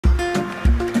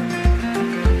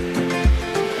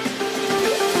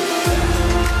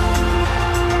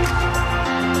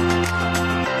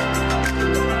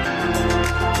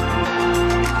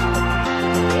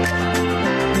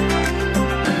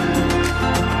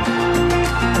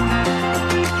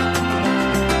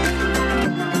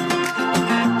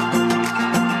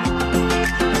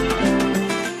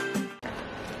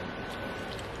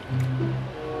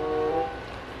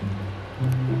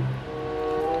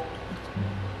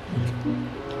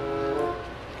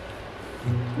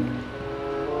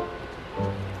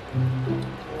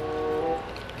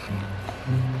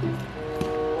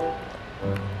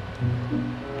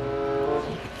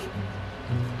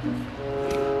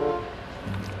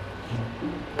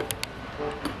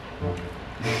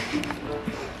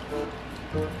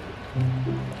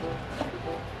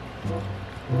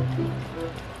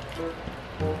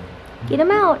Get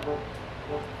him out.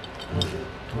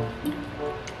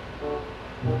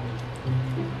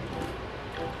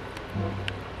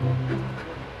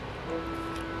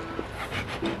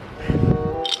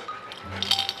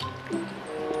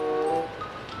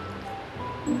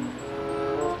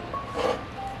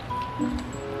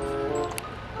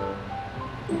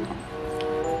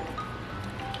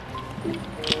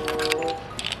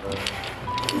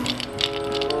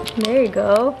 There you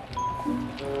go.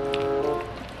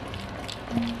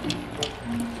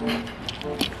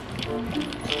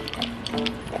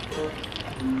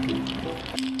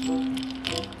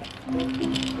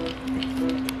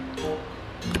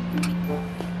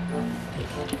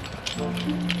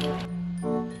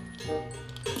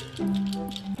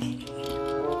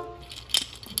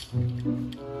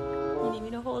 You need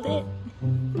me to hold it?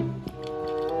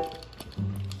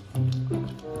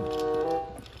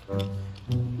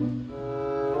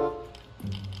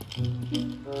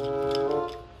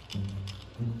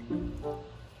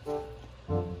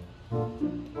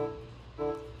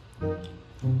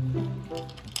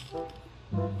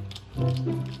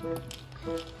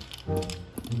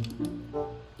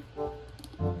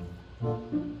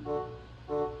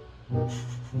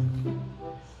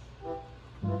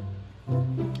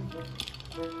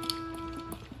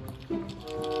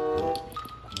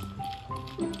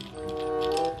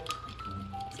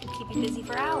 Keep you busy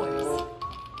for hours.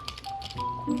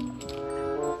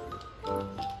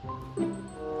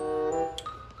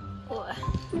 Ugh.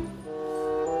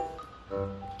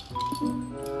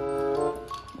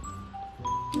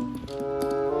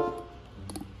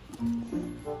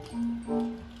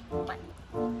 What?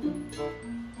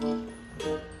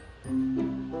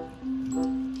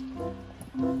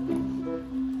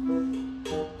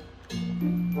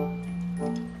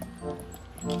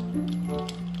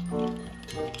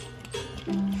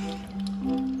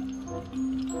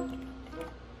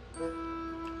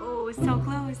 Oh, so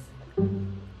close.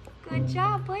 Good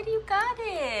job, buddy. You got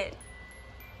it.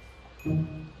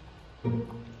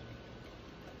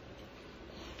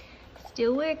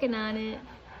 Still working on it.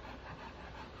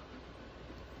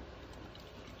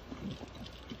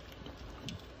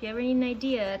 If you ever need an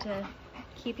idea to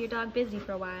keep your dog busy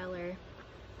for a while or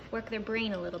work their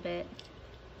brain a little bit,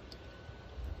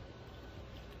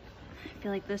 I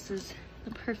feel like this is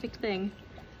the perfect thing.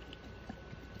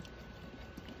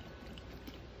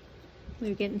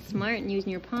 You're getting smart and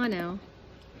using your paw now.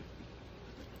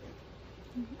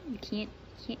 You can't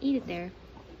eat it there.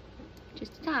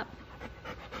 Just stop.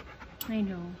 I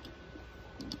know.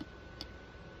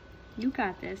 You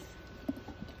got this.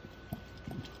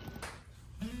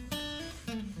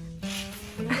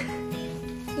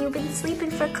 You've been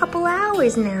sleeping for a couple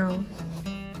hours now.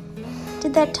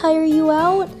 Did that tire you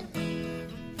out?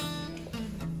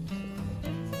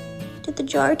 Did the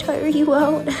jar tire you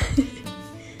out?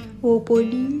 Oh,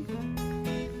 buddy.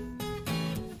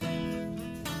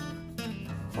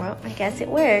 Well, I guess it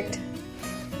worked.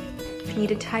 If you need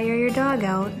to tire your dog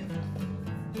out,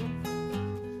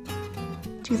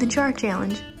 do the jar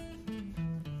challenge.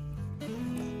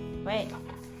 Right.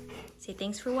 Say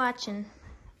thanks for watching.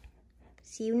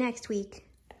 See you next week.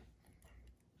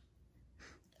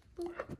 Boop.